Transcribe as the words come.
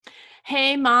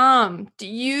Hey, mom, do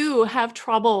you have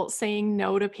trouble saying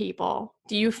no to people?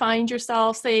 Do you find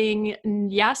yourself saying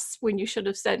yes when you should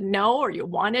have said no, or you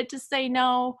wanted to say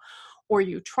no, or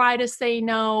you try to say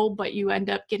no, but you end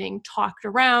up getting talked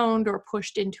around or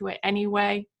pushed into it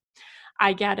anyway?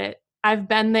 I get it. I've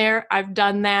been there. I've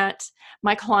done that.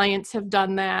 My clients have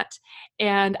done that.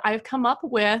 And I've come up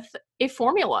with a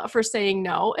formula for saying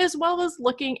no, as well as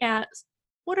looking at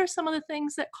what are some of the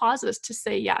things that cause us to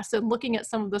say yes and looking at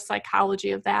some of the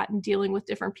psychology of that and dealing with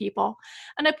different people.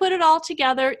 And I put it all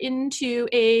together into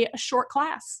a short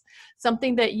class,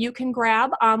 something that you can grab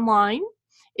online.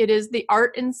 It is the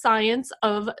art and science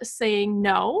of saying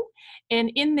no.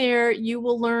 And in there, you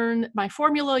will learn my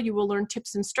formula, you will learn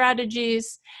tips and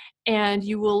strategies, and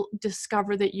you will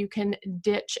discover that you can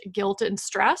ditch guilt and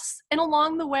stress. And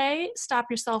along the way,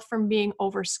 stop yourself from being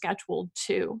overscheduled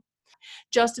too.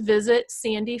 Just visit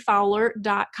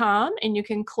sandyfowler.com and you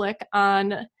can click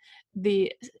on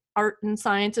the art and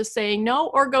science of saying no,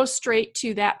 or go straight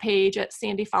to that page at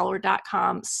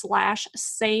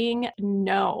sandyfowler.com/saying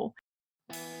no.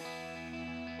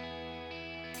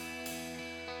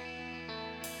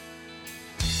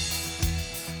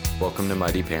 Welcome to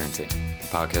Mighty Parenting, a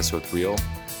podcast with real,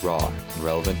 raw, and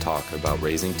relevant talk about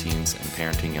raising teens and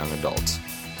parenting young adults.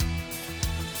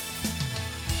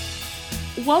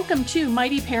 Welcome to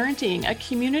Mighty Parenting, a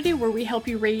community where we help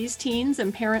you raise teens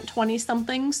and parent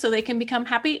 20-somethings so they can become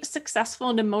happy, successful,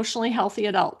 and emotionally healthy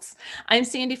adults. I'm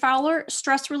Sandy Fowler,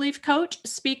 stress relief coach,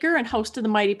 speaker, and host of the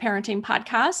Mighty Parenting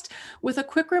podcast, with a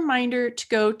quick reminder to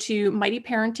go to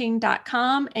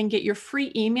mightyparenting.com and get your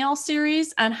free email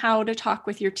series on how to talk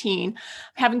with your teen.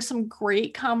 I'm having some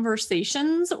great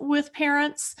conversations with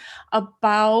parents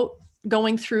about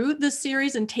going through this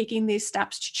series and taking these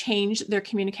steps to change their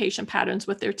communication patterns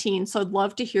with their teens. So I'd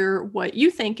love to hear what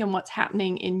you think and what's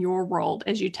happening in your world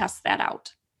as you test that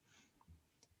out.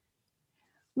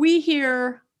 We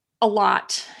hear a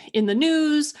lot in the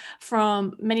news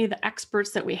from many of the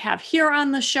experts that we have here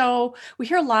on the show. We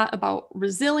hear a lot about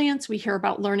resilience. We hear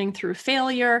about learning through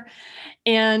failure.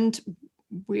 And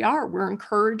we're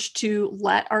encouraged to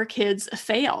let our kids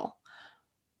fail.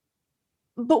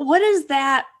 But what does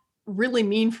that really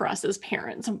mean for us as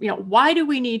parents? Why do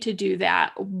we need to do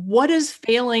that? What does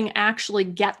failing actually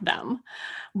get them?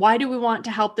 Why do we want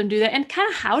to help them do that? And kind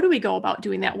of how do we go about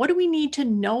doing that? What do we need to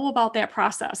know about that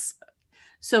process?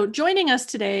 So joining us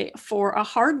today for a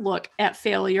hard look at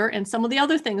failure and some of the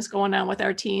other things going on with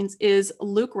our teens is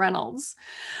Luke Reynolds.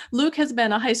 Luke has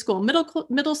been a high school,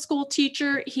 middle school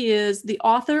teacher. He is the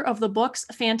author of the books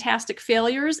Fantastic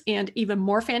Failures and Even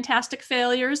More Fantastic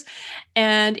Failures.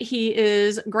 And he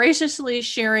is graciously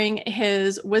sharing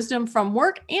his wisdom from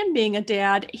work and being a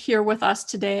dad here with us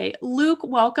today. Luke,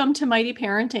 welcome to Mighty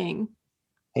Parenting.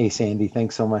 Hey, Sandy,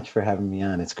 thanks so much for having me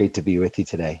on. It's great to be with you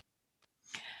today.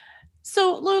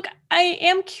 So, Luke, I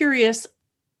am curious,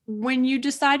 when you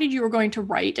decided you were going to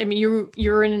write,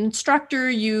 you're an instructor,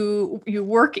 you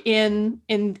work in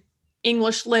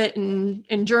English lit and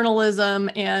in journalism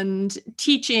and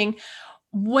teaching.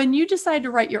 When you decided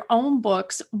to write your own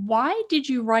books, why did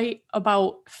you write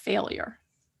about failure?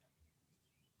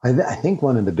 I think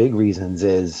one of the big reasons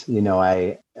is,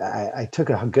 I took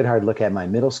a good hard look at my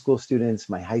middle school students,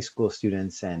 my high school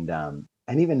students, and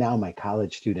even now my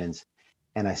college students.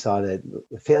 And I saw that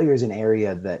failure is an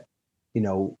area that,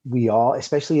 we all,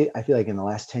 especially I feel like in the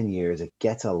last 10 years, it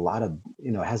gets a lot of,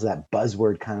 it has that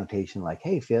buzzword connotation like,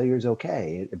 hey, failure is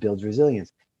okay. It builds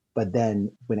resilience. But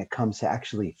then when it comes to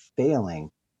actually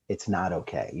failing, it's not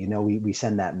okay. We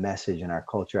send that message in our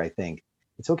culture. I think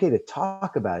it's okay to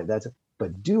talk about it.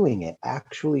 But doing it,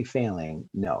 actually failing,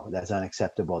 no, that's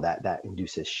unacceptable. That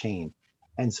induces shame.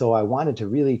 And so I wanted to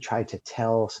really try to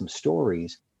tell some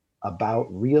stories about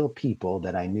real people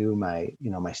that I knew my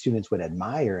students would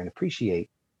admire and appreciate,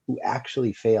 who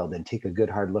actually failed, and take a good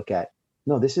hard look at,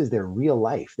 no, this is their real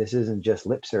life. This isn't just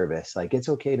lip service. Like, it's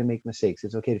okay to make mistakes.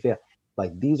 It's okay to fail.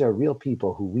 Like, these are real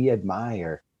people who we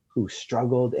admire, who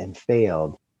struggled and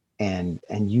failed, and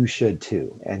you should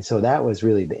too. And so that was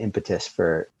really the impetus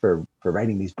for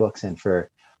writing these books, and for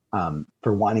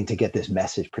wanting to get this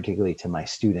message, particularly to my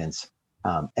students.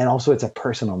 And also it's a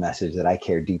personal message that I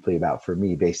care deeply about for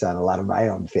me, based on a lot of my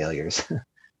own failures.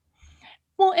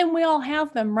 Well, and we all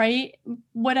have them, right?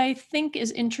 What I think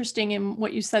is interesting in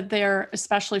what you said there,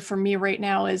 especially for me right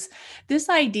now, is this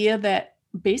idea that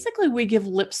basically we give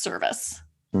lip service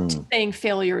to saying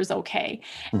failure is okay.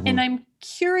 Mm-hmm. And I'm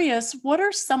curious, what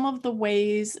are some of the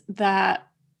ways that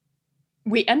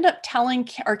we end up telling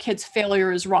our kids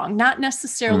failure is wrong, not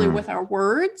necessarily Mm, with our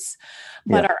words,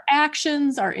 but yep. our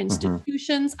actions, our Hmm.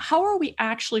 institutions. How are we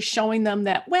actually showing them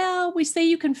that, well, we say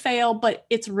you can fail, but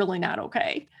it's really not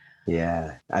okay?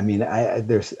 Yeah. I mean, I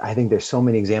think there's so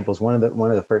many examples. One of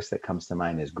the first that comes to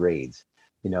mind is grades.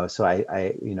 So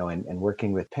and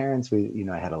working with parents,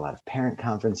 I had a lot of parent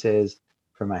conferences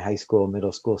for my high school,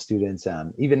 middle school students.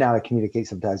 Even now I communicate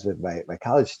sometimes with my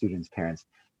college students' parents.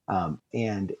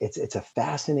 And it's a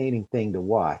fascinating thing to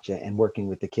watch, and working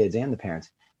with the kids and the parents.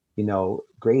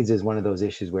 Grades is one of those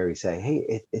issues where we say,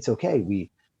 hey, it's okay.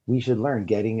 We should learn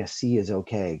getting a C is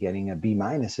okay. Getting a B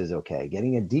minus is okay.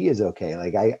 Getting a D is okay.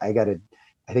 Like I got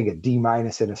I think a D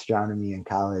minus in astronomy in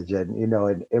college, and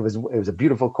it was a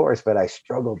beautiful course, but I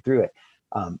struggled through it.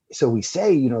 So we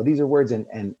say, these are words,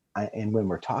 and when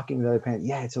we're talking with other parents,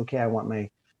 yeah, it's okay. I want my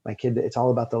kid. It's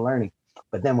all about the learning.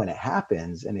 But then when it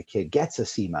happens and a kid gets a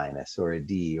C minus or a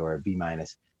D or a B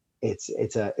minus,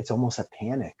 it's almost a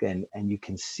panic, and you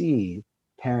can see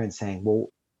parents saying, well,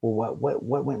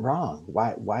 what went wrong?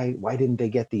 Why didn't they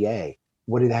get the A?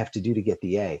 What did they have to do to get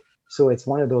the A? So it's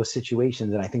one of those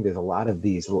situations, and I think there's a lot of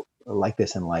these like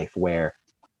this in life where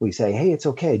we say, hey, it's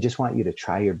okay. I just want you to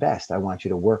try your best. I want you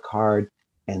to work hard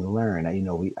and learn.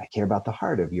 I care about the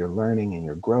heart of your learning and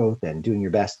your growth and doing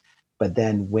your best. But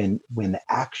then when the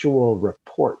actual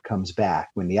report comes back,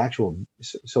 when the actual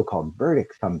so-called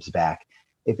verdict comes back,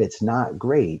 if it's not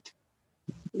great,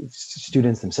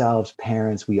 students themselves,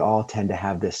 parents, we all tend to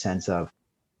have this sense of,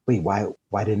 wait, why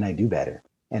didn't I do better?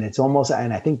 And it's almost,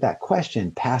 and I think that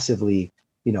question passively,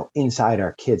 inside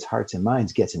our kids' hearts and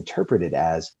minds gets interpreted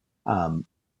as,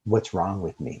 what's wrong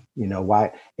with me?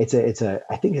 Why I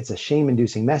think it's a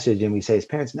shame-inducing message. And we say as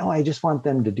parents, no, I just want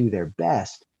them to do their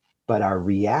best. But our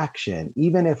reaction,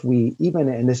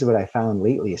 and this is what I found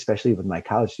lately, especially with my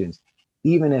college students,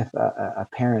 even if a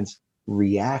parent's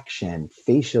reaction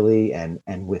facially and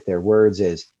with their words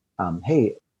is,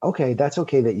 hey, okay, that's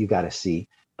okay that you got a C,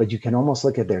 but you can almost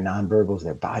look at their nonverbals,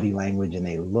 their body language, and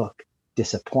they look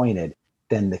disappointed.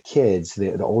 Then the kids,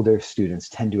 the older students,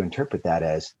 tend to interpret that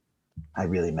as, I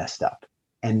really messed up.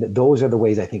 And those are the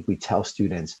ways I think we tell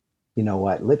students, you know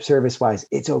what, lip service wise,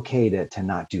 it's okay to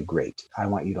not do great. I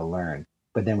want you to learn.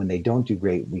 But then when they don't do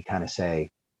great, we kind of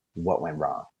say, what went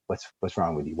wrong? What's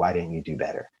wrong with you? Why didn't you do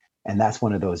better? And that's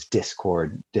one of those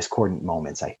discordant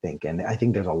moments, I think. And I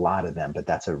think there's a lot of them, but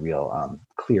that's a real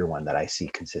clear one that I see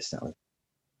consistently.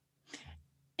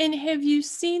 And have you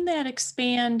seen that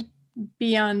expand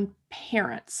beyond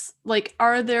parents? Like,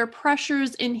 are there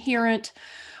pressures inherent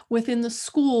within the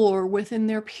school or within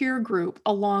their peer group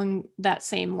along that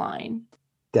same line?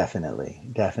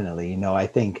 Definitely, definitely. I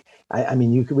think I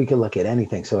mean we could look at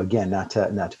anything. So again, not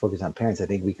to focus on parents, I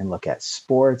think we can look at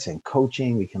sports and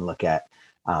coaching. We can look at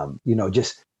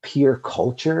just peer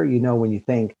culture. When you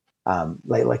think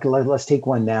let's take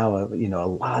one now. A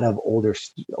lot of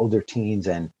older teens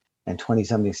and 20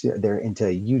 somethings, they're into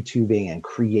YouTubing and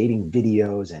creating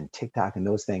videos and TikTok and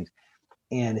those things,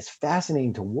 and it's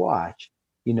fascinating to watch.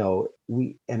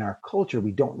 We in our culture,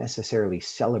 we don't necessarily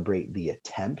celebrate the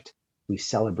attempt, we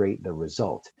celebrate the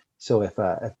result. So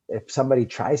if somebody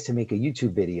tries to make a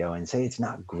YouTube video and say it's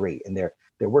not great, and they're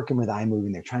working with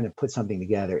iMovie, they're trying to put something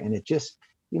together, and it just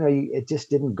it just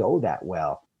didn't go that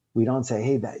well, we don't say,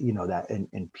 hey, that,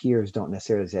 and peers don't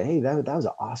necessarily say, hey, that was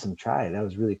an awesome try, that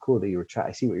was really cool that you were trying,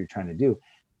 I see what you're trying to do.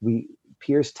 We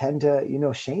Peers tend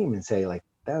to shame and say, like,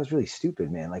 that was really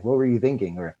stupid, man, like, what were you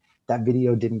thinking? Or that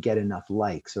video didn't get enough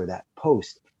likes, or that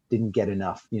post didn't get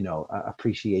enough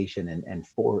appreciation and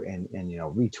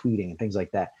retweeting and things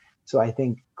like that. So I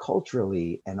think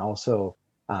culturally, and also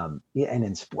yeah, and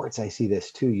in sports I see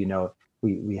this too.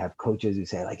 We have coaches who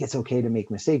say, like, it's okay to make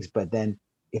mistakes, but then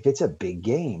if it's a big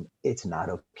game, it's not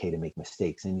okay to make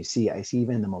mistakes. And I see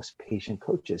even the most patient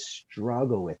coaches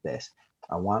struggle with this.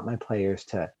 I want my players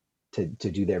to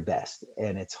do their best,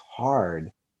 and it's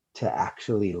hard to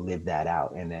actually live that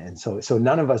out. And so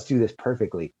none of us do this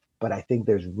perfectly, but I think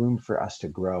there's room for us to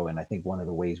grow. And I think one of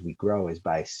the ways we grow is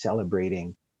by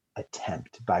celebrating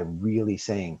attempt, by really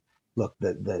saying, look,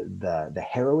 the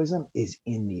heroism is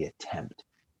in the attempt,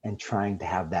 and trying to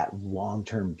have that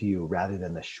long-term view rather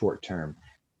than the short term.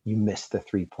 You missed the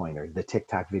three-pointer, the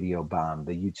TikTok video bomb,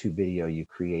 the YouTube video you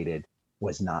created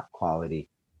was not quality.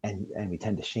 And we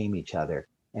tend to shame each other.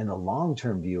 And the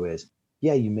long-term view is,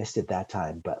 yeah, you missed it that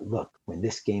time, but look, when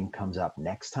this game comes up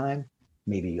next time,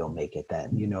 maybe you'll make it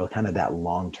then. Kind of that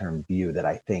long-term view that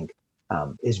I think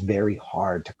is very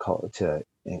hard to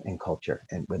in culture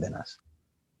and within us.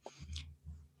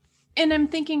 And I'm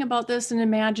thinking about this and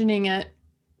imagining it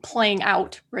playing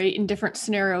out, right, in different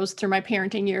scenarios through my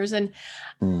parenting years. And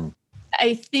Mm.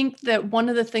 I think that one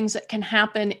of the things that can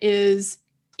happen is,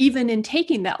 even in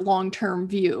taking that long-term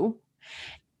view,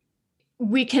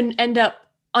 we can end up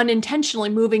unintentionally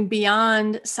moving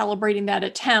beyond celebrating that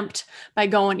attempt by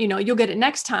going, you'll get it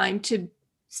next time, to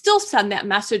still send that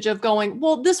message of going,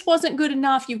 well, this wasn't good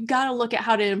enough. You've got to look at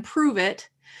how to improve it,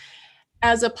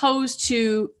 as opposed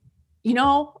to,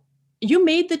 you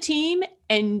made the team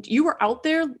and you were out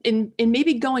there, and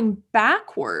maybe going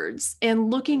backwards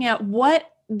and looking at what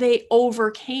they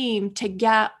overcame to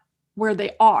get where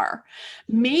they are.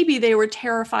 Maybe they were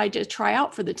terrified to try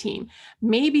out for the team.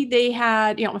 Maybe they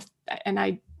had, and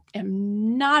I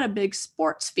am not a big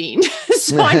sports fiend,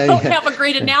 so I don't have a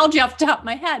great analogy off the top of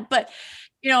my head, but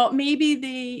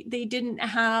maybe they didn't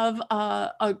have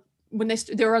when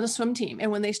they were on the swim team, and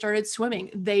when they started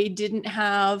swimming, they didn't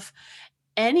have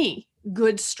any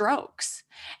good strokes,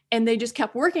 and they just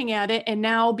kept working at it, and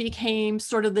now became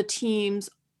sort of the team's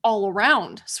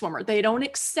all-around swimmer. They don't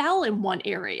excel in one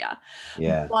area,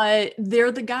 but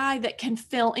they're the guy that can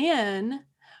fill in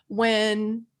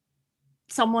when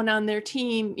someone on their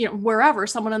team, wherever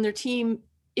someone on their team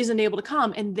isn't able to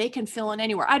come, and they can fill in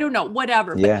anywhere. I don't know,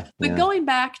 whatever. But going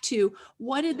back to,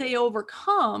 what did they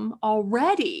overcome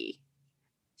already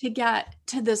to get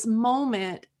to this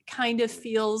moment, kind of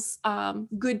feels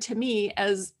good to me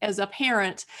as a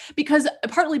parent,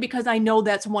 partly because I know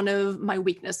that's one of my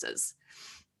weaknesses.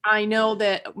 I know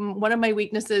that one of my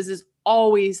weaknesses is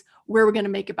always, where we're going to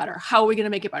make it better. How are we going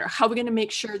to make it better? How are we going to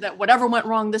make sure that whatever went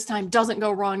wrong this time doesn't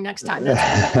go wrong next time? Did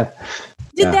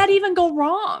that even go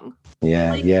wrong?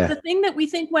 The thing that we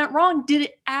think went wrong, did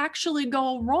it actually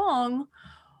go wrong?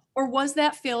 Or was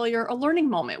that failure a learning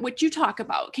moment, which you talk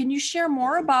about? Can you share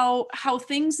more about how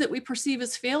things that we perceive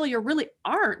as failure really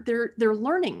aren't? They're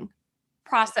learning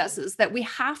processes that we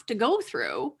have to go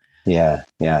through to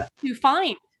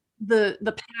find the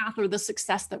path or the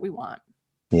success that we want.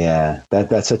 Yeah,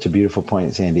 that's such a beautiful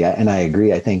point, Sandy. And I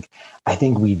agree. I think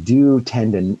we do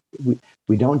tend to,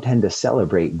 we don't tend to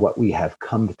celebrate what we have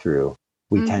come through.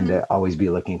 We tend to always be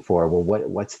looking for, well,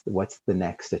 what's the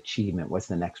next achievement? What's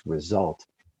the next result?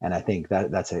 And I think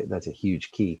that's a huge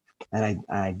key. And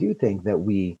I do think that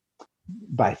we,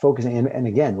 by focusing, and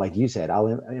again, like you said, I'll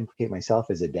implicate myself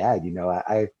as a dad.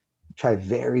 I try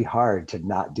very hard to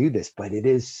not do this, but it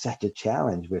is such a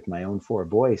challenge with my own 4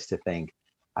 boys to think,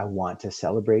 I want to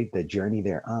celebrate the journey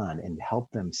they're on and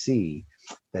help them see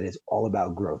that it's all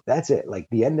about growth. That's it. Like,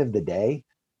 the end of the day,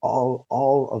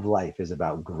 all of life is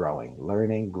about growing,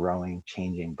 learning, growing,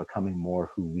 changing, becoming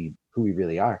more who we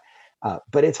really are.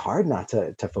 But it's hard not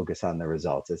to focus on the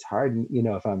results. It's hard,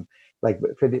 if I'm like,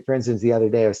 for instance, the other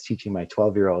day I was teaching my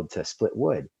 12-year-old to split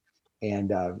wood.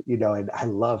 And, and I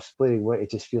love splitting wood.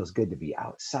 It just feels good to be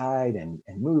outside and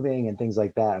moving and things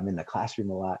like that. I'm in the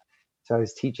classroom a lot. So I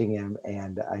was teaching him,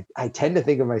 and I tend to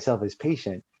think of myself as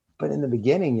patient, but in the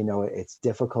beginning, it's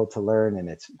difficult to learn and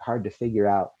it's hard to figure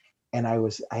out. And I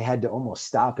had to almost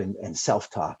stop and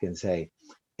self-talk and say,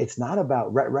 it's not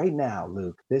about right now,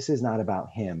 Luke, this is not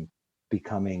about him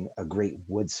becoming a great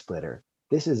wood splitter.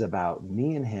 This is about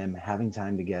me and him having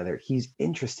time together. He's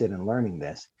interested in learning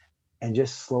this, and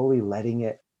just slowly letting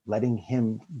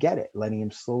him get it, letting him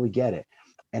slowly get it.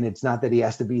 And it's not that he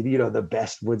has to be, the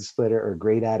best wood splitter or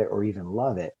great at it or even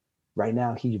love it. Right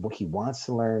now, he wants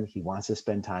to learn. He wants to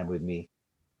spend time with me.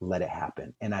 Let it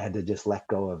happen. And I had to just let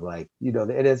go of, like,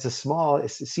 it's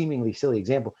a seemingly silly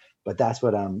example, but that's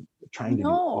what I'm trying to do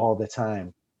all the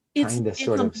time. It's a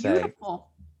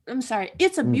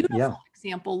beautiful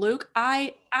example, Luke.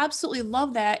 I absolutely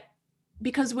love that,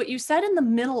 because what you said in the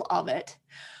middle of it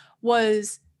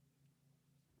was,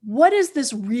 what is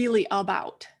this really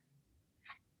about?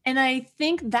 And I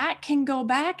think that can go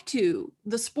back to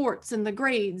the sports and the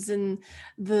grades and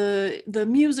the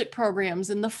music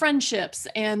programs and the friendships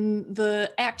and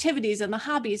the activities and the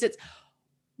hobbies. It's,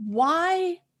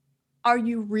 why are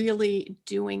you really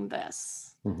doing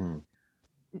this? Mm-hmm.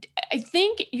 I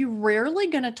think you're rarely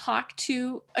going to talk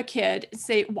to a kid and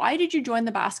say, why did you join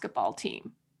the basketball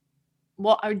team?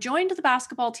 Well, I joined the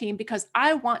basketball team because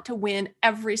I want to win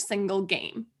every single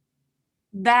game.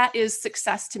 That is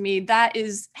success to me. That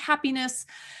is happiness.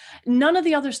 None of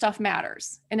the other stuff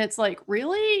matters. And it's like,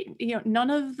 really? None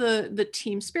of the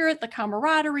team spirit, the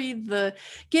camaraderie, the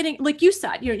getting, like you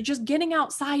said, just getting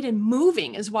outside and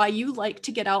moving is why you like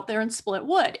to get out there and split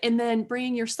wood. And then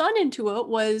bringing your son into it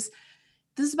was,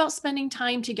 this is about spending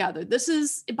time together. This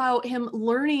is about him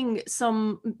learning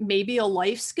maybe a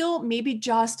life skill, maybe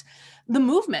just the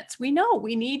movements. We know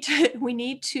we need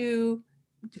to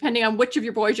depending on which of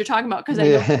your boys you're talking about, because I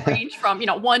know they Yeah. range from,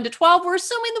 1 to 12. We're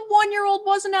assuming the 1-year-old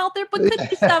wasn't out there, but could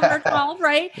be 7 or 12,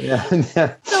 right? Yeah.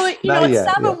 So, Not at yet.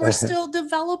 7, we're Yeah. still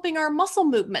developing our muscle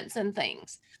movements and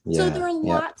things. So Yeah. there are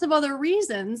Yeah. lots of other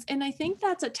reasons. And I think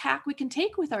that's a tack we can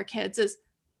take with our kids is,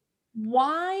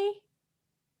 why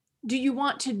do you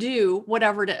want to do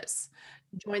whatever it is?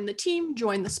 Join the team,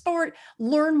 join the sport,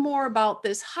 learn more about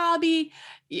this hobby.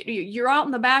 You're out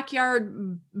in the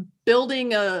backyard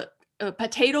building a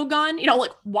potato gun,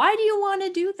 like, why do you want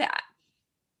to do that?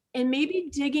 And maybe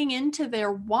digging into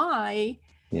their why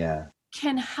Yeah.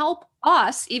 can help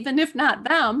us, even if not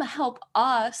them, help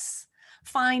us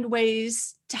find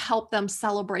ways to help them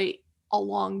celebrate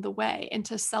along the way and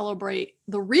to celebrate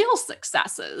the real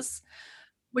successes,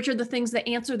 which are the things that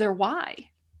answer their why.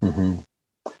 hmm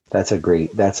That's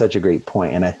such a great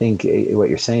point. And I think what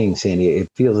you're saying, Sandy, it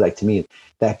feels like to me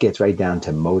that gets right down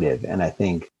to motive. And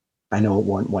I know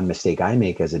one mistake I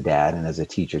make as a dad and as a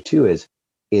teacher too is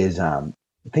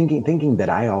thinking that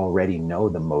I already know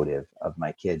the motive of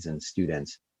my kids and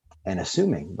students, and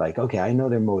assuming like, okay, I know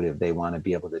their motive. They want to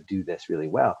be able to do this really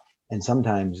well. And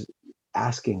sometimes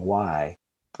asking why.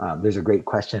 There's a great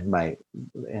question. My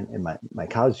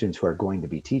college students who are going to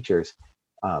be teachers,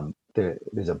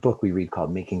 there's a book we read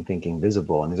called Making Thinking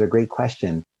Visible, and there's a great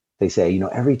question. They say,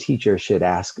 every teacher should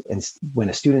ask, and when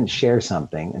a student shares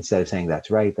something, instead of saying that's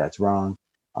right, that's wrong,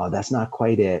 that's not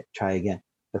quite it, try again.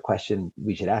 The question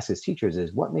we should ask as teachers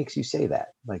is, what makes you say that?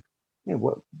 Like,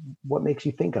 what makes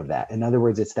you think of that? In other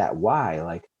words, it's that why.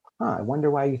 Like, I wonder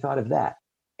why you thought of that.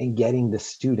 And getting the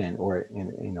student, or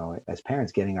as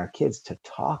parents, getting our kids to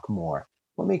talk more.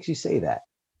 What makes you say that?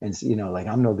 And like,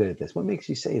 I'm no good at this. What makes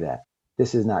you say that?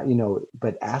 This is not,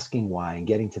 but asking why and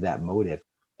getting to that motive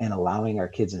and allowing our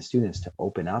kids and students to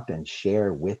open up and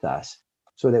share with us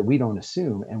so that we don't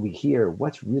assume and we hear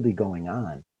what's really going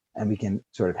on, and we can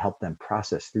sort of help them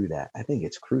process through that. I think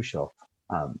it's crucial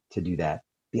to do that.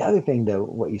 The other thing, though,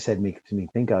 what you said makes me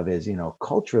think of is,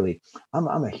 culturally, I'm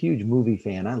a huge movie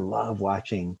fan. I love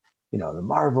watching, the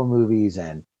Marvel movies,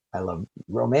 and I love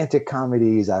romantic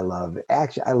comedies. I love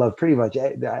action. I love pretty much.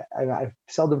 I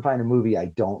seldom find a movie I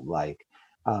don't like,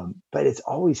 but it's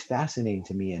always fascinating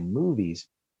to me in movies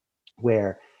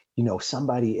where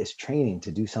somebody is training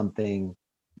to do something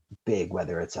big,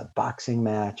 whether it's a boxing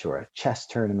match or a chess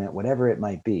tournament, whatever it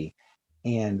might be,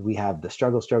 and we have the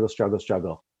struggle, struggle, struggle,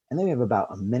 struggle, and then we have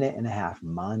about a minute and a half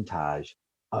montage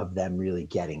of them really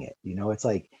getting it. It's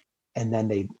like, and then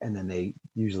they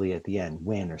usually at the end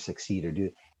win or succeed or do.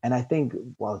 And I think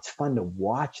while it's fun to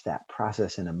watch that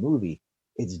process in a movie,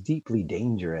 it's deeply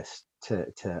dangerous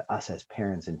to us as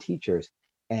parents and teachers,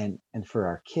 and for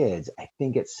our kids. I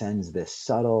think it sends this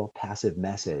subtle passive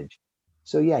message.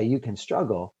 So yeah, you can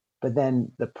struggle, but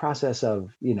then the process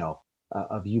of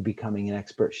you becoming an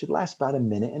expert should last about a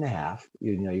minute and a half.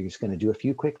 You're just going to do a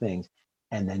few quick things,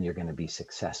 and then you're going to be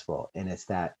successful. And it's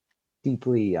that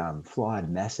deeply flawed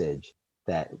message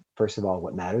that, first of all,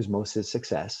 what matters most is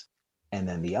success. And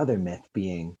then the other myth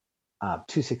being,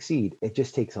 to succeed, it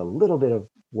just takes a little bit of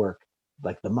work,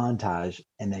 like the montage,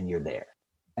 and then you're there.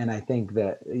 And I think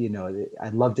that,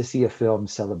 I'd love to see a film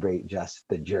celebrate just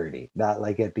the journey, not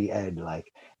like at the end,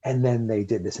 like, and then they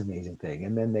did this amazing thing,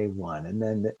 and then they won,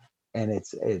 and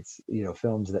it's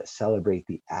films that celebrate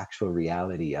the actual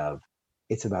reality of,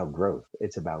 it's about growth.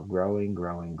 It's about growing,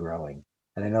 growing, growing.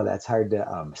 And I know that's hard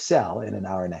to sell in an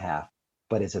hour and a half,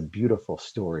 but it's a beautiful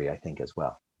story, I think, as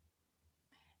well.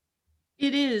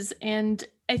 It is. And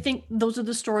I think those are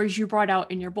the stories you brought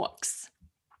out in your books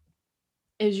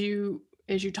as you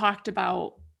talked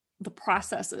about the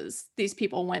processes these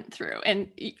people went through, and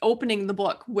opening the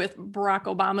book with Barack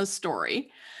Obama's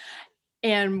story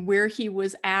and where he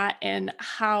was at and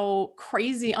how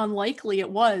crazy unlikely it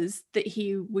was that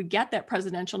he would get that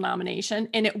presidential nomination.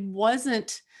 And it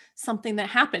wasn't something that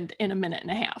happened in a minute and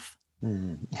a half.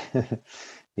 Mm.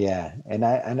 Yeah, and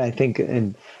I think,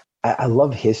 and I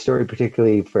love his story,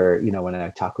 particularly for when I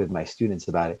talk with my students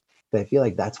about it. But I feel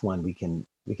like that's one we can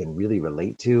really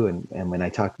relate to. And when I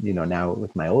talk, now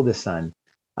with my oldest son,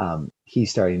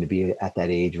 he's starting to be at that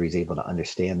age where he's able to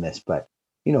understand this. But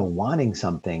wanting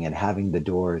something and having the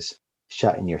doors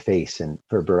shut in your face. And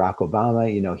for Barack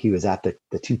Obama, he was at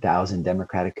the 2000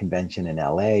 Democratic Convention in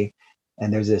LA.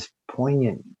 And there's this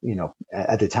poignant,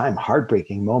 at the time,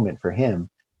 heartbreaking moment for him,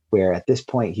 where at this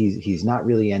point he's not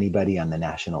really anybody on the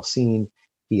national scene.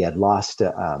 He had lost,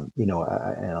 an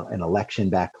election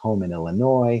back home in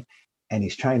Illinois, and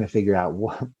he's trying to figure out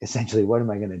essentially, what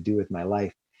am I going to do with my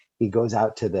life? He goes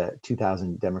out to the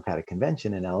 2000 Democratic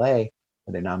Convention in LA,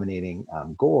 where they're nominating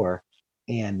Gore,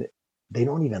 and they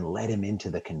don't even let him into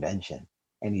the convention.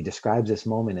 And he describes this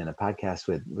moment in a podcast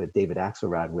with David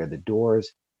Axelrod where the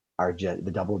doors are just,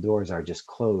 the double doors are just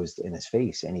closed in his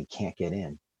face and he can't get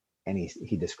in. And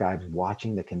he describes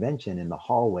watching the convention in the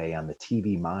hallway on the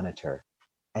TV monitor.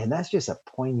 And that's just a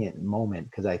poignant moment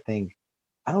because I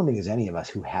don't think there's any of us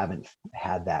who haven't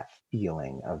had that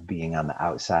feeling of being on the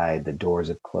outside, the doors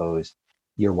have closed,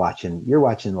 you're watching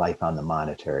life on the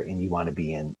monitor and you want to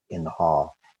be in the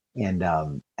hall. And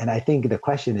I think the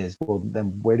question is, well,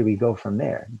 then where do we go from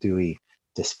there? Do we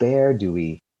despair? Do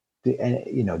we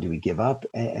give up?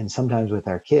 And sometimes with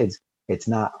our kids, it's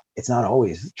not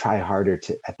always try harder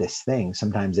at this thing.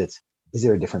 Sometimes it's, is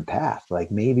there a different path?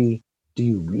 Like maybe, do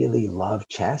you really love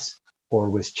chess, or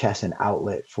was chess an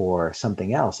outlet for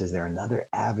something else? Is there another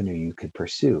avenue you could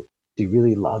pursue? Do you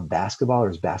really love basketball, or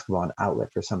is basketball an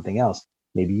outlet for something else?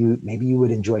 Maybe you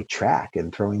would enjoy track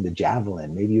and throwing the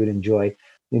javelin. Maybe you would enjoy,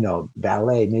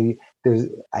 ballet.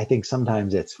 I think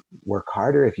sometimes it's work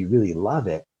harder if you really love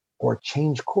it, or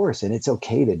change course. And it's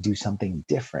okay to do something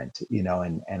different,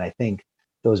 and I think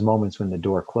those moments when the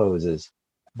door closes,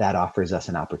 that offers us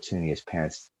an opportunity as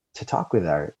parents to talk with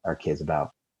our kids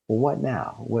about, well, what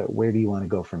now? Where do you want to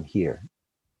go from here?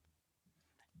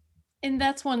 And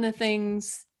that's one of the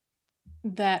things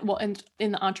that, well, in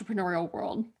the entrepreneurial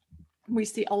world, we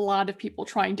see a lot of people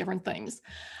trying different things.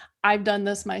 I've done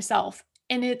this myself.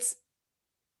 And it's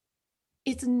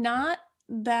not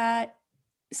that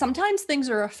sometimes things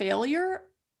are a failure.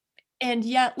 And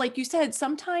yet, like you said,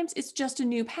 sometimes it's just a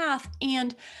new path.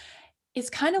 And it's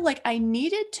kind of like I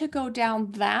needed to go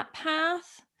down that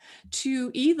path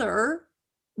to either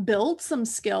build some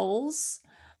skills,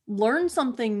 learn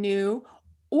something new,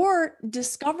 or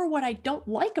discover what I don't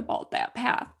like about that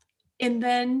path, and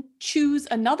then choose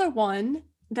another one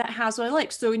that has what I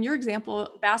like. So in your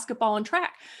example, basketball and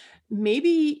track,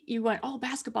 maybe you went, oh,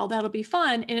 basketball, that'll be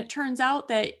fun. And it turns out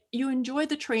that you enjoy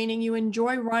the training, you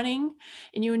enjoy running,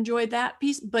 and you enjoy that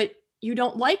piece, but you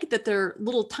don't like that they're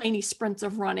little tiny sprints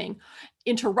of running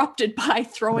interrupted by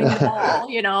throwing the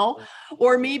ball,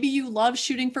 or maybe you love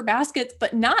shooting for baskets,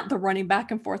 but not the running back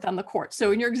and forth on the court.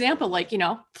 So in your example, like,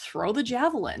 throw the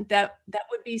javelin, that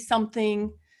would be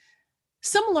something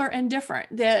similar and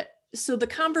different. So the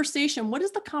conversation, what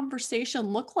does the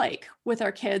conversation look like with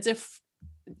our kids if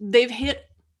they've hit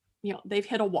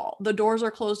a wall, the doors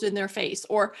are closed in their face,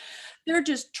 or they're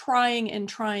just trying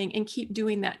and keep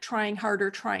doing that, trying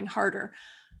harder.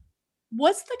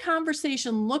 What's the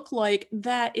conversation look like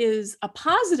that is a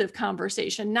positive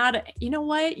conversation, not a, you know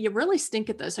what, you really stink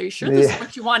at this. Are you sure this is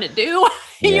what you want to do?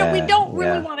 We don't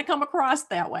really want to come across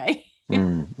that way.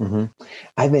 Mm-hmm.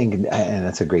 I think, and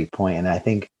that's a great point. And I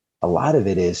think a lot of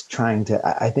it is trying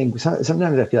to, I think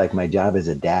sometimes I feel like my job as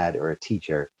a dad or a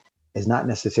teacher is not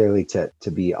necessarily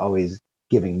to be always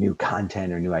giving new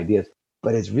content or new ideas,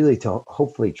 but it's really to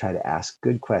hopefully try to ask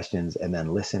good questions and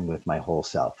then listen with my whole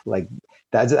self. Like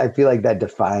I feel like that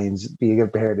defines being a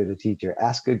parent and a teacher.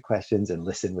 Ask good questions and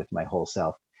listen with my whole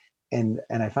self. And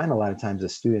I find a lot of times the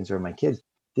students or my kids,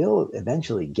 they'll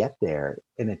eventually get there,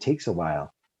 and it takes a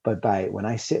while. But when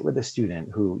I sit with a student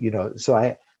who,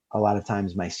 a lot of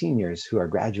times my seniors who are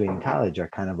graduating college are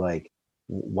kind of like,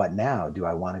 what now? Do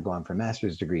I want to go on for a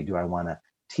master's degree? Do I want to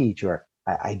teach? Or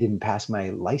I didn't pass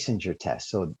my licensure test,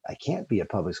 so I can't be a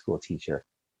public school teacher.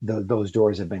 Those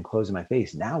doors have been closed in my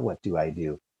face. Now what do I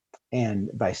do? And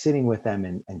by sitting with them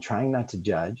and trying not to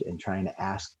judge and trying to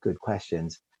ask good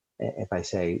questions, if I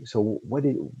say, so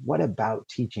what about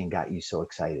teaching got you so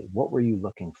excited? What were you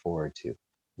looking forward to?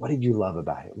 What did you love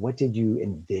about it? What did you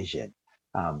envision?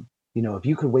 If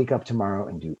you could wake up tomorrow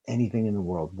and do anything in the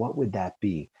world, what would that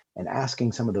be? And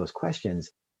asking some of those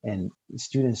questions, and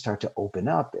students start to open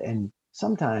up. And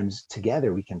sometimes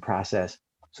together we can process,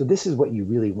 so this is what you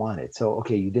really wanted. So,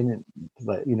 okay, you didn't,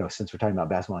 since we're talking about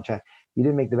basketball and track, you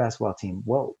didn't make the basketball team.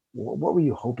 Well, what were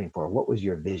you hoping for? What was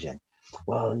your vision?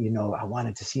 Well, I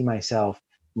wanted to see myself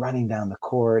running down the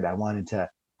court. I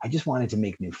just wanted to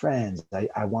make new friends.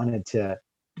 I wanted to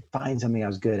find something I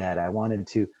was good at. I wanted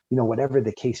to, whatever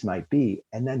the case might be.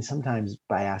 And then sometimes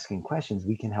by asking questions,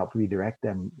 we can help redirect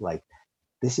them. Like,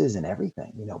 this isn't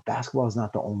everything. Basketball is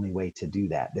not the only way to do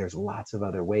that. There's lots of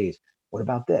other ways. What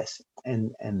about this?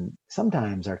 And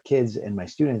sometimes our kids and my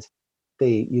students,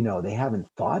 they haven't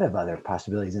thought of other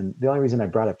possibilities. And the only reason I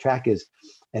brought up track is,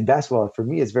 and basketball for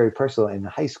me is very personal. In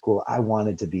high school, I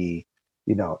wanted to be,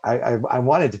 I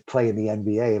wanted to play in the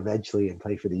NBA eventually and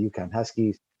play for the UConn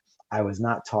Huskies. I was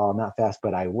not tall, not fast,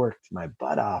 but I worked my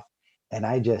butt off. And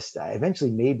I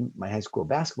eventually made my high school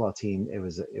basketball team. It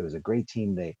was a great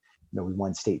team. We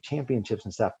won state championships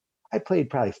and stuff. I played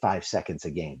probably 5 seconds a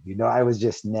game. I was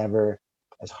just never,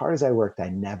 as hard as I worked, I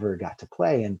never got to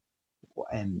play. And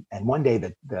And one day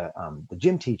the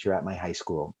gym teacher at my high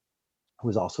school, who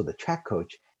was also the track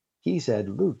coach, he said,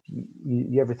 Luke,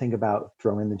 you ever think about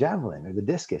throwing the javelin or the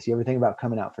discus? You ever think about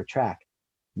coming out for track?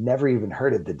 Never even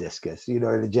heard of the discus,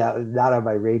 or the javelin, not on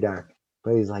my radar.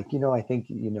 But he's like, I think,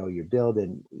 your build,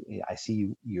 and I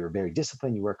see you're very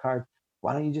disciplined, you work hard.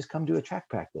 Why don't you just come to a track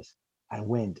practice? I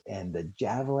went, and the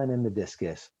javelin and the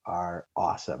discus are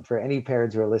awesome. For any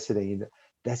parents who are listening,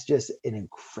 that's just an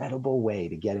incredible way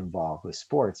to get involved with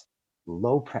sports.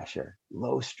 Low pressure,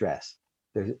 low stress.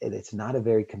 It's not a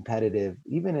very competitive,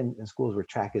 even in schools where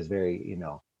track is very,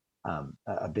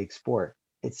 a big sport.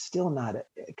 It's still not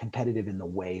competitive in the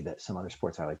way that some other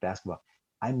sports are, like basketball.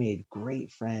 I made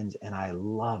great friends, and I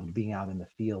loved being out in the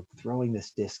field, throwing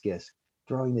this discus,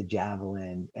 throwing the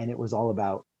javelin. And it was all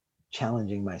about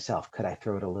challenging myself. Could I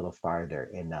throw it a little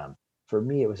farther? And for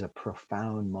me, it was a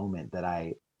profound moment that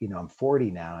I'm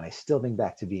 40 now, and I still think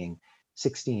back to being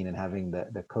 16 and having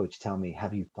the coach tell me,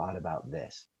 have you thought about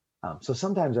this? So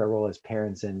sometimes our role as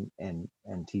parents and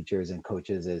teachers and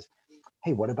coaches is,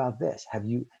 hey, what about this?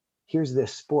 Here's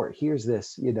this sport, here's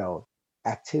this,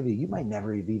 activity you might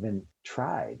never have even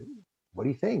tried. What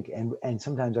do you think? And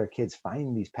sometimes our kids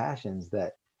find these passions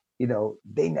that,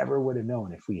 they never would have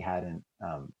known if we hadn't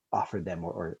offered them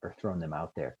or thrown them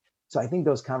out there. So I think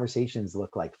those conversations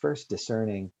look like, first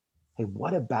discerning, hey,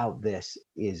 what about this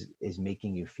is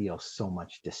making you feel so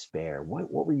much despair? What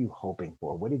were you hoping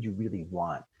for? What did you really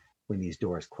want when these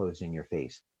doors closed in your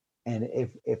face? And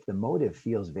if the motive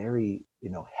feels very,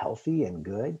 healthy and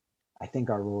good, I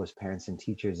think our role as parents and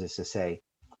teachers is to say,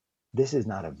 this is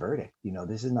not a verdict.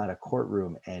 This is not a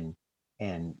courtroom, and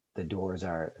the doors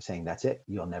are saying, that's it,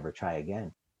 you'll never try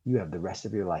again. You have the rest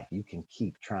of your life. You can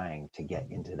keep trying to get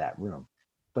into that room.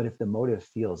 But if the motive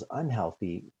feels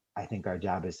unhealthy, I think our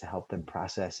job is to help them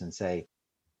process and say,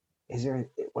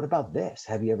 what about this?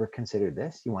 Have you ever considered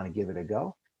this? You want to give it a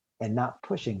go? And not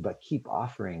pushing, but keep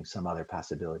offering some other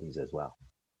possibilities as well.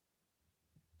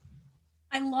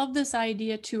 I love this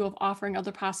idea too of offering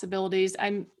other possibilities.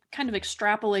 I'm kind of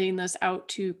extrapolating this out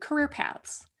to career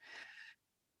paths.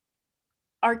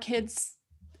 Our kids,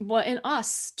 well, and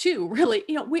us too, really,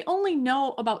 we only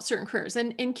know about certain careers,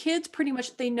 and kids pretty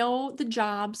much, they know the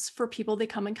jobs for people they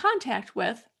come in contact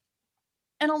with.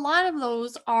 And a lot of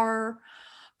those are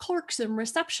clerks and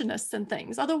receptionists and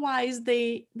things. Otherwise,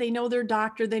 they know their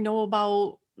doctor, they know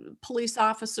about police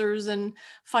officers and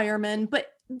firemen, but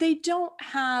they don't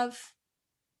have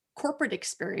corporate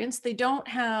experience. They don't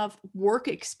have work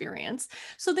experience.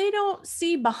 So they don't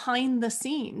see behind the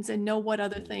scenes and know what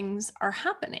other things are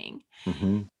happening.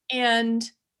 Mm-hmm.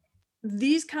 And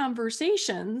these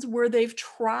conversations where they've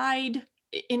tried,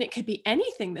 and it could be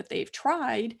anything that they've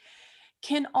tried,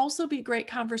 can also be great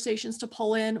conversations to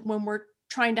pull in when we're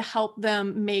trying to help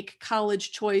them make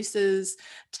college choices,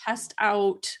 test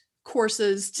out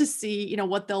courses to see,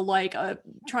 what they'll like,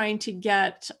 trying to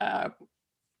get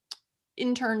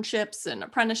internships and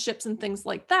apprenticeships and things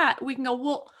like that. We can go,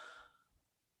 well,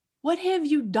 what have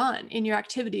you done in your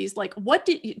activities? Like,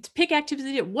 pick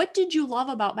activities? What did you love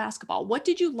about basketball? What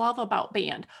did you love about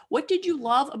band? What did you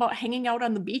love about hanging out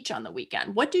on the beach on the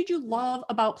weekend? What did you love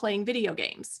about playing video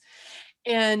games?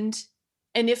 And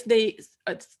if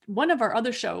one of our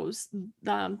other shows,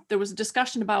 there was a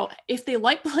discussion about, if they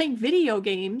like playing video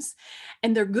games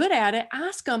and they're good at it,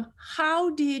 ask them, how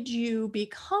did you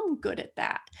become good at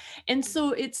that? And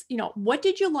so it's, what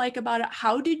did you like about it?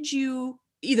 How did you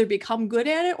either become good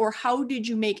at it, or how did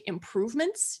you make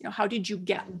improvements? How did you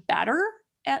get better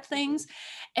at things?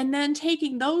 And then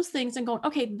taking those things and going,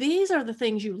 okay, these are the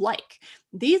things you like.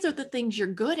 These are the things you're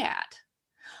good at.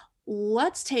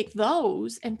 Let's take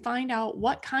those and find out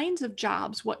what kinds of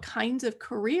jobs, what kinds of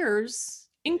careers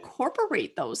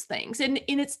incorporate those things. And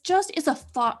it's a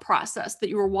thought process that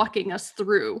you were walking us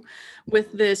through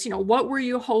with this, what were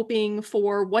you hoping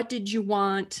for? What did you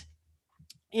want?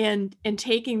 And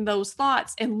taking those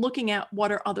thoughts and looking at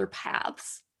what are other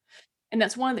paths. And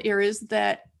that's one of the areas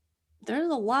that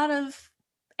there's a lot of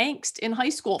angst in high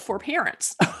school for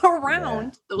parents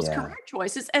around those career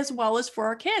choices, as well as for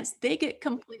our kids. They get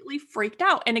completely freaked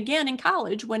out. And again, in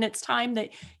college, when it's time that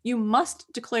you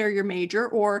must declare your major,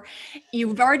 or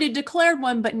you've already declared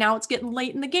one, but now it's getting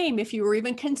late in the game. If you were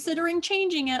even considering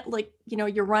changing it, like,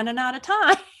 you're running out of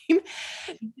time.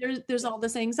 There's all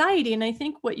this anxiety. And I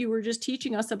think what you were just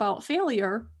teaching us about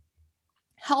failure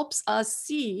helps us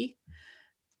see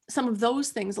some of those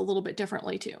things a little bit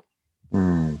differently too.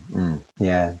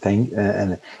 Yeah,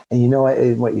 and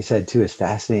what you said too is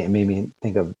fascinating. It made me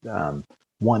think of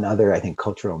one other, I think,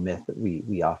 cultural myth that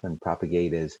we often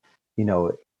propagate is,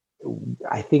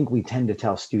 I think we tend to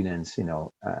tell students,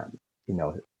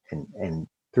 and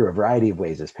through a variety of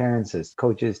ways, as parents, as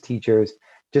coaches, teachers,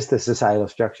 just the societal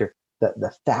structure,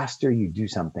 the faster you do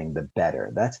something, the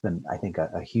better. That's I think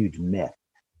a huge myth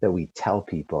that we tell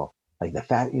people. Like the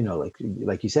fact,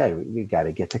 like you said, you got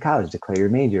to get to college, declare your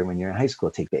major when you're in high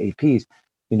school, take the APs,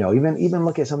 even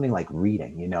look at something like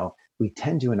reading. We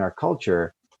tend to, in our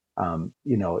culture,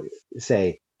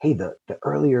 say, hey, the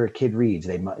earlier a kid reads,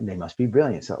 they must be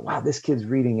brilliant. So, wow, this kid's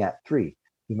reading at 3.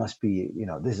 He must be,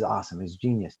 this is awesome. He's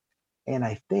genius. And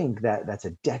I think that that's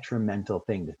a detrimental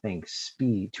thing to think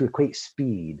to equate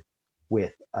speed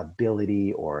with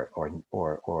ability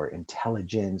or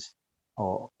intelligence.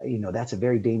 That's a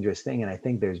very dangerous thing. And I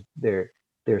think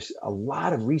there's a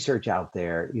lot of research out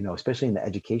there, especially in the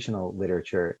educational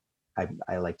literature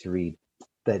I like to read,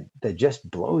 that just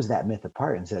blows that myth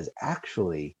apart and says,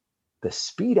 actually, the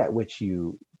speed at which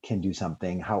you can do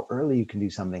something, how early you can do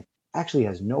something, actually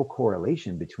has no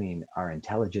correlation between our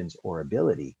intelligence or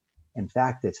ability. In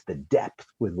fact, it's the depth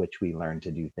with which we learn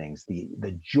to do things,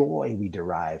 the joy we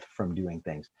derive from doing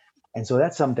things. And so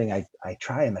that's something I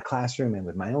try in the classroom, and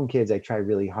with my own kids, I try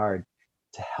really hard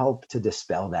to help to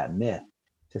dispel that myth,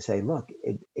 to say, look,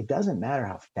 it doesn't matter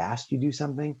how fast you do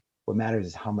something. What matters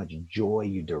is how much joy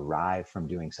you derive from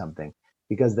doing something.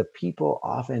 Because the people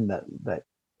often that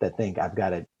think I've got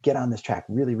to get on this track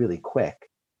really, really quick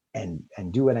and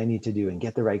do what I need to do and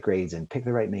get the right grades and pick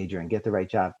the right major and get the right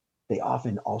job, they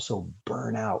often also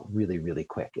burn out really, really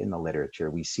quick. In the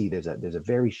literature, we see there's a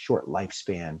very short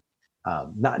lifespan,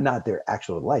 not their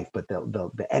actual life, but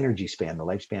the energy span, the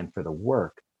lifespan for the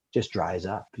work just dries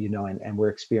up, and we're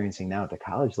experiencing now at the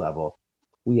college level,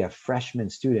 we have freshman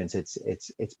students.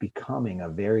 It's becoming a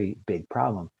very big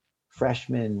problem.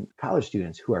 Freshman college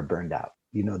students who are burned out,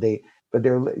 we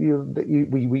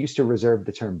used to reserve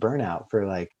the term burnout for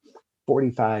like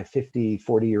 45, 50,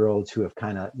 40-year-olds who have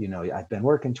kind of, I've been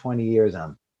working 20 years.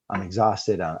 I'm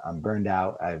exhausted. I'm burned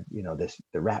out. The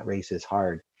rat race is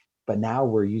hard. But now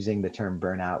we're using the term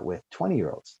burnout with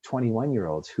 20-year-olds,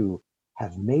 21-year-olds who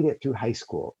have made it through high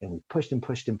school, and we pushed and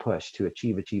pushed and pushed to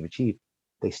achieve.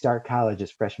 They start college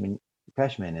as freshmen,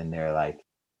 and they're like,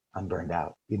 I'm burned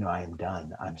out. I am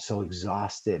done. I'm so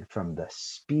exhausted from the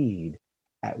speed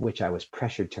at which I was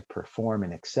pressured to perform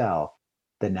and excel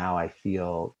that now I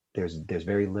feel there's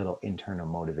very little internal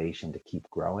motivation to keep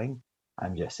growing.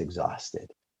 I'm just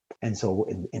exhausted. And so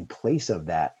in place of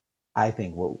that, I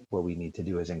think what we need to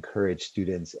do is encourage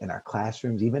students in our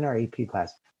classrooms, even our AP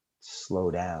class, slow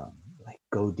down, like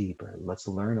go deeper. Let's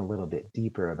learn a little bit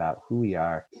deeper about who we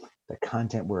are, the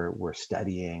content we're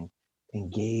studying,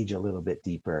 engage a little bit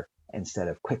deeper instead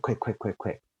of quick,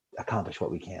 accomplish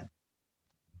what we can.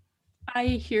 I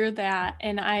hear that.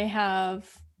 And I have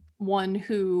one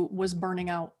who was burning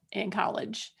out in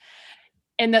college.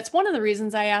 And that's one of the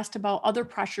reasons I asked about other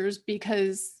pressures,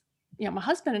 because my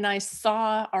husband and I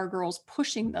saw our girls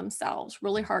pushing themselves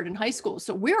really hard in high school.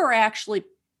 So we were actually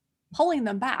pulling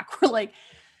them back. We're like,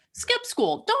 skip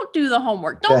school, don't do the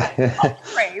homework, don't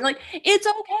pray. Like, it's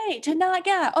okay to not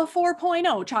get a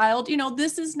 4.0, child.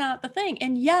 This is not the thing.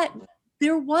 And yet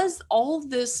there was all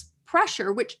this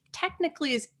pressure, which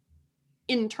technically is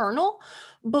internal,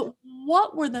 but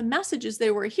what were the messages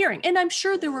they were hearing? And I'm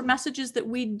sure there were messages that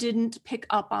we didn't pick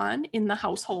up on in the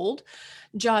household,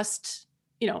 just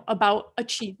about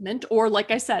achievement, or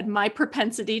like I said, my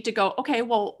propensity to go, okay,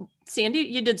 well, Sandy,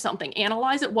 you did something,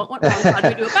 analyze it, what went wrong, how do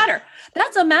we do it better?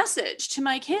 That's a message to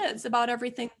my kids about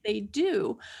everything they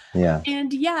do. Yeah.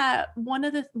 And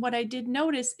what I did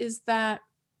notice is that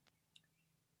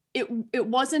it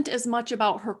wasn't as much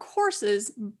about her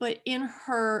courses, but in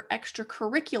her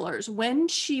extracurriculars. When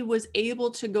she was able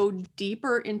to go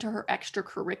deeper into her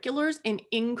extracurriculars and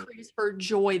increase her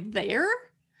joy there,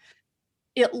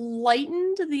 it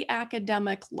lightened the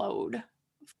academic load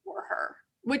for her,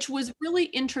 which was really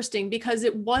interesting, because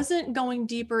it wasn't going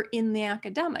deeper in the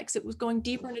academics. It was going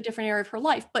deeper in a different area of her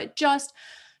life, but just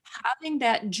having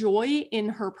that joy in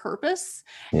her purpose,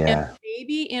 and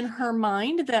maybe in her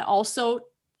mind that also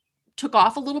took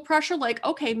off a little pressure, like,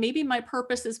 okay, maybe my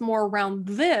purpose is more around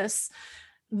this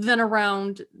than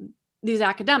around these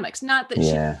academics. Not that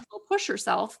she will push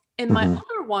herself. And my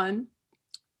other one,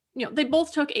 they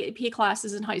both took AP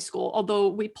classes in high school, although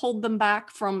we pulled them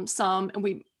back from some, and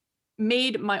we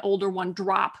made my older one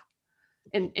drop.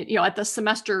 And at the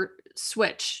semester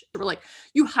switch, we're like,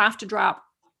 you have to drop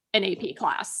an AP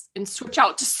class and switch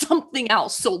out to something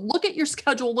else. So look at your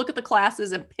schedule, look at the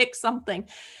classes, and pick something.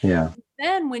 Yeah.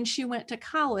 Then when she went to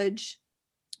college,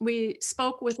 we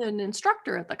spoke with an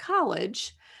instructor at the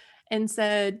college and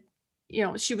said,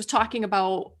 she was talking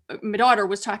about, my daughter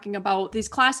was talking about these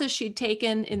classes she'd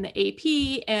taken in the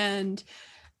AP, and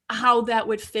how that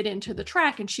would fit into the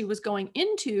track. And she was going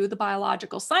into the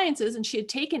biological sciences, and she had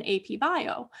taken AP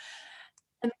Bio.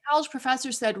 And the college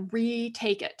professor said,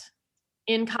 retake it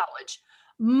in college,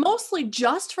 mostly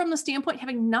just from the standpoint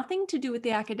having nothing to do with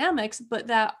the academics, but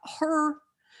that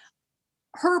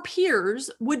her peers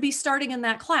would be starting in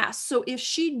that class. So if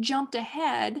she jumped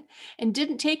ahead and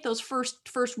didn't take those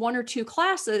first one or two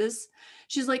classes,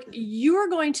 she's like, you're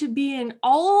going to be in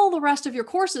all the rest of your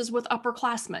courses with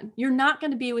upperclassmen. You're not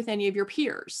going to be with any of your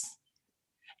peers.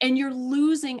 And you're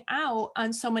losing out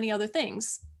on so many other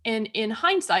things. And in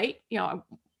hindsight,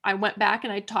 I went back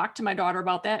and I talked to my daughter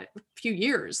about that a few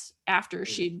years after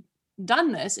she'd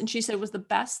done this. And she said it was the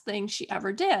best thing she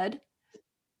ever did,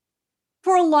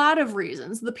 for a lot of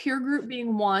reasons. The peer group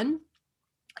being one,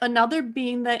 another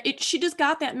being that she just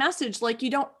got that message, like, you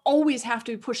don't always have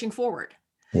to be pushing forward.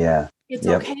 Yeah. It's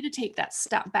okay to take that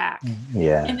step back.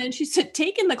 Yeah. And then she said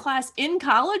taking the class in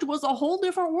college was a whole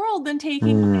different world than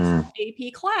taking my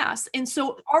AP class. And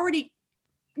so already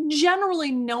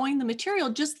generally knowing the material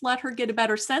just let her get a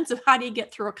better sense of how do you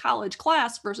get through a college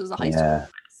class versus a high school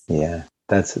class. Yeah.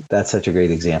 That's such a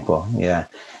great example. Yeah.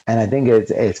 And I think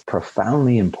it's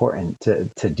profoundly important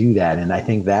to do that. And I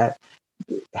think that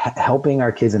helping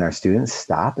our kids and our students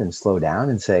stop and slow down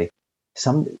and say,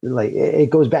 it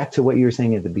goes back to what you were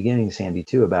saying at the beginning, Sandy,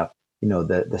 too, about,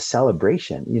 the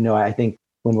celebration. I think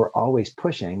when we're always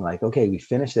pushing, like, okay, we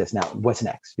finished this, now what's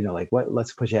next?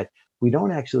 Let's push ahead. We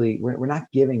don't actually, we're not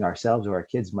giving ourselves or our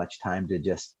kids much time to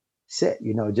just sit,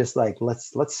 just like,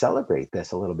 let's celebrate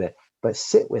this a little bit, but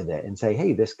sit with it and say,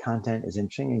 hey, this content is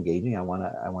interesting, engaging. I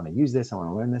want to use this. I want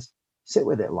to learn this. Sit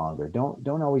with it longer. Don't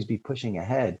always be pushing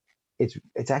ahead.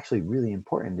 It's actually really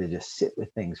important to just sit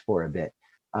with things for a bit.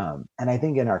 And I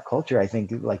think in our culture, I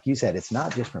think, like you said, it's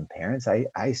not just from parents.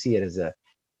 I see it as a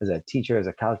teacher, as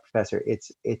a college professor.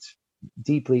 It's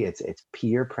deeply, it's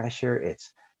peer pressure.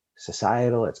 It's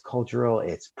societal, it's cultural,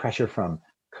 it's pressure from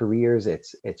careers.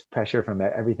 It's pressure from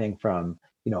everything from,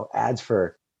 ads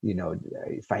for,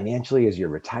 financially, is your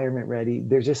retirement ready?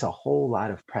 There's just a whole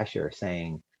lot of pressure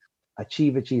saying,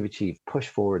 achieve, push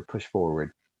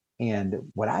forward. And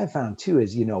what I've found too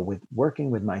is, with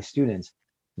working with my students,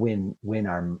 when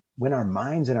our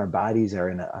minds and our bodies are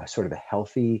in a sort of a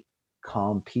healthy,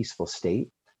 calm, peaceful state,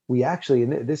 we actually,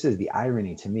 and this is the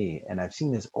irony to me, and I've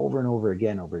seen this over and over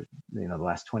again over the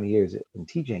last 20 years in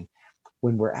teaching,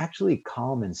 when we're actually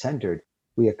calm and centered,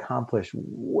 we accomplish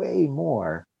way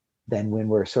more than when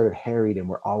we're sort of harried and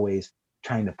we're always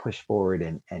trying to push forward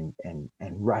and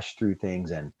rush through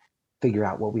things and figure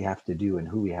out what we have to do and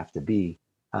who we have to be.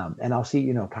 And I'll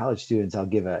see, college students, I'll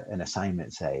give an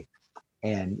assignment, say,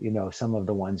 and some of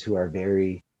the ones who are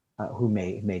very who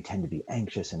may tend to be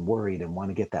anxious and worried and want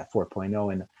to get that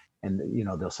 4.0, and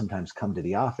they'll sometimes come to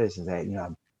the office and say,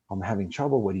 I'm having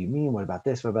trouble. What do you mean? What about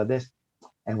this? What about this?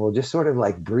 And we'll just sort of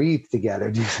like breathe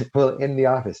together. We'll in the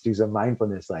office do some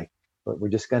mindfulness, like, but we're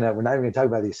not even gonna talk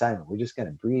about the assignment. We're just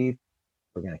gonna breathe.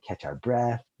 We're gonna catch our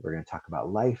breath. We're gonna talk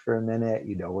about life for a minute.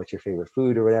 What's your favorite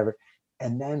food or whatever.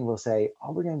 And then we'll say,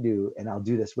 all we're gonna do, and I'll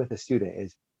do this with a student,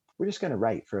 is we're just gonna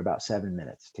write for about 7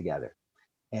 minutes together.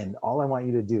 And all I want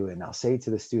you to do, and I'll say to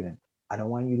the student, I don't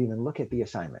want you to even look at the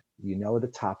assignment.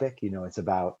 The topic, it's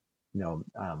about,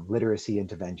 literacy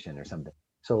intervention or something.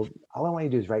 So all I want you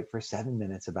to do is write for 7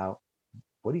 minutes about,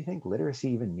 what do you think literacy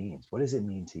even means? What does it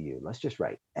mean to you? Let's just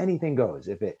write. Anything goes.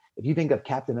 If you think of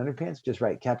Captain Underpants, just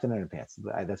write Captain Underpants.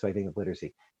 That's what I think of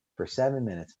literacy for 7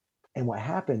 minutes. And what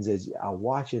happens is I'll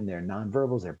watch in their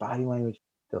nonverbals, their body language,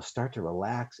 they'll start to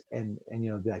relax and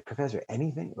be like, Professor,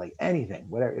 anything,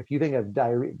 whatever. If you think of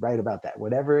diarrhea, write about that.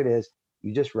 Whatever it is,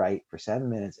 you just write for 7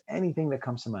 minutes, anything that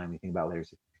comes to mind when you think about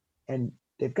literacy. And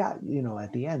they've got,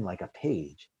 at the end, like a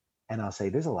page. And I'll say,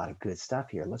 there's a lot of good stuff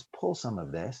here. Let's pull some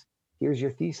of this. Here's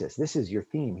your thesis. This is your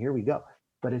theme. Here we go.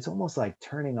 But it's almost like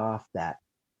turning off that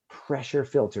pressure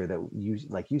filter that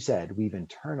like you said, we've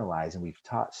internalized, and we've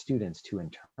taught students to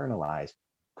internalize,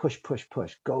 push,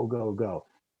 go, go.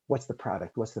 What's the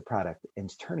product?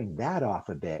 And turning that off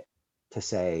a bit to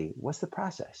say, what's the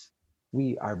process?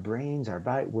 Our brains, our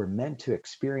body, we're meant to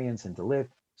experience and to live.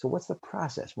 So what's the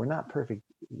process? We're not perfect,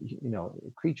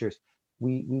 creatures.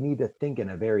 We need to think in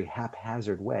a very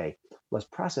haphazard way. Let's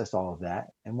process all of that.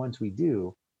 And once we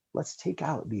do, let's take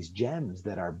out these gems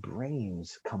that our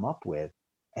brains come up with,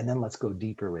 and then let's go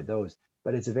deeper with those.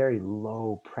 But it's a very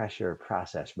low pressure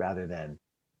process rather than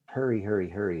hurry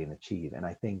and achieve. And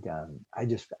I think I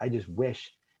just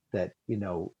wish that,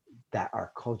 that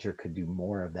our culture could do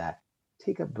more of that.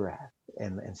 Take a breath,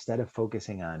 and instead of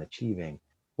focusing on achieving,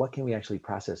 what can we actually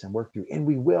process and work through? And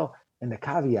we will. And the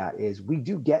caveat is we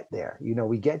do get there.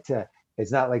 We get to,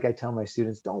 It's not like I tell my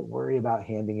students, don't worry about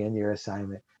handing in your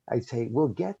assignment. I say, we'll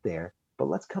get there, but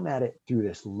let's come at it through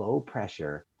this low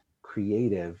pressure,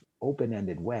 creative,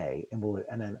 open-ended way. And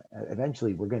then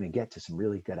eventually we're going to get to some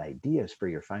really good ideas for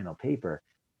your final paper,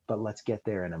 but let's get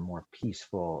there in a more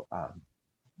peaceful,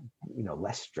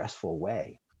 less stressful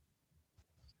way.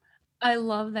 I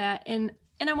love that. And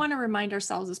I want to remind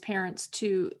ourselves as parents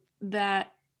too,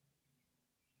 that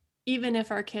even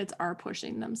if our kids are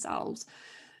pushing themselves,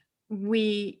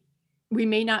 we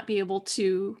may not be able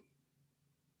to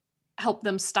help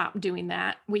them stop doing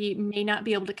that. We may not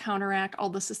be able to counteract all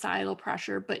the societal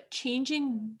pressure, but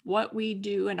changing what we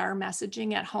do and our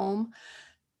messaging at home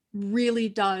really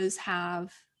does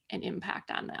have an impact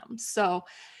on them. So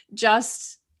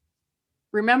just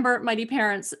remember, mighty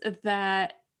parents,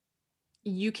 that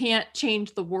you can't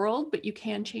change the world, but you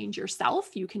can change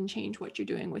yourself. You can change what you're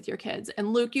doing with your kids.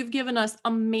 And Luke, you've given us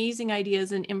amazing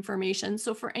ideas and information.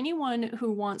 So for anyone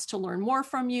who wants to learn more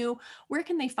from you, where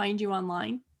can they find you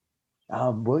online?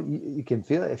 Well, you can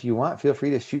if you want, feel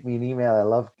free to shoot me an email. I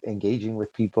love engaging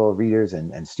with people, readers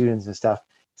and students and stuff.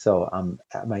 So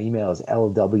my email is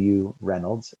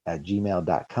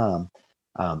lwreynolds@gmail.com.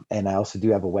 And I also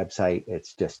do have a website.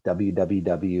 It's just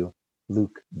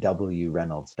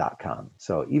www.lukewreynolds.com.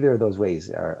 So either of those ways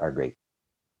are great.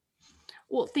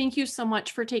 Well, thank you so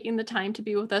much for taking the time to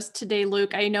be with us today,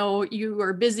 Luke. I know you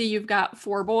are busy. You've got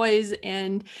 4 boys,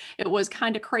 and it was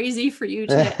kind of crazy for you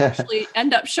to actually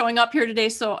end up showing up here today.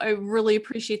 So I really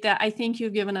appreciate that. I think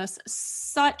you've given us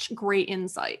such great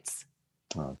insights.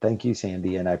 Well, thank you,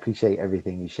 Sandy. And I appreciate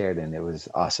everything you shared. And it was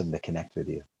awesome to connect with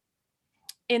you.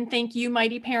 And thank you,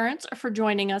 mighty parents, for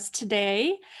joining us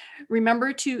today.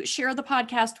 Remember to share the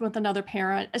podcast with another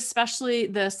parent, especially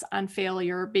this on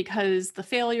failure, because the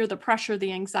failure, the pressure,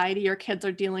 the anxiety your kids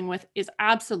are dealing with is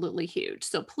absolutely huge.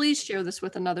 So please share this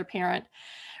with another parent.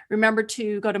 Remember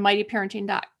to go to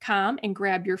mightyparenting.com and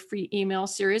grab your free email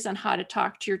series on how to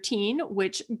talk to your teen,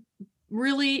 which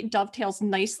really dovetails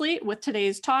nicely with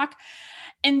today's talk.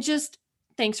 And just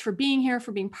thanks for being here,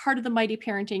 for being part of the Mighty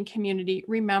Parenting community.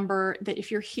 Remember that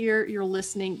if you're here, you're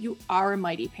listening, you are a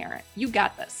mighty parent. You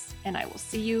got this. And I will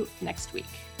see you next week.